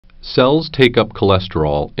Cells take up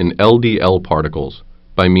cholesterol in LDL particles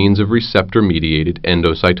by means of receptor-mediated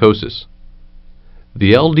endocytosis.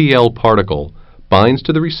 The LDL particle binds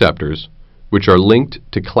to the receptors, which are linked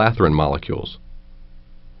to clathrin molecules.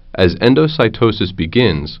 As endocytosis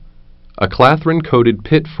begins, a clathrin-coated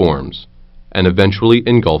pit forms and eventually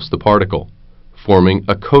engulfs the particle, forming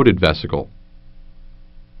a coated vesicle.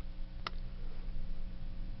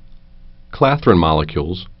 Clathrin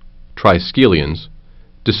molecules, triskelions,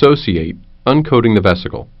 dissociate, uncoating the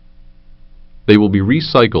vesicle. They will be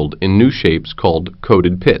recycled in new shapes called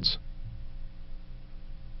coated pits.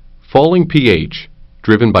 Falling pH,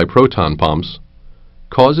 driven by proton pumps,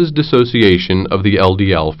 causes dissociation of the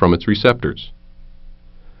LDL from its receptors.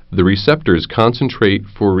 The receptors concentrate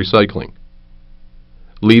for recycling,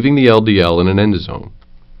 leaving the LDL in an endosome.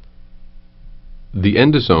 The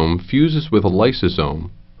endosome fuses with a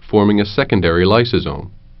lysosome, forming a secondary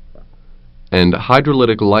lysosome, and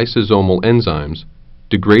hydrolytic lysosomal enzymes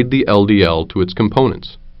degrade the LDL to its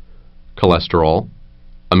components, cholesterol,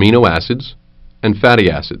 amino acids, and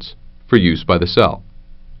fatty acids, for use by the cell.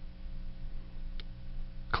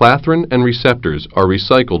 Clathrin and receptors are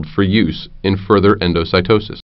recycled for use in further endocytosis.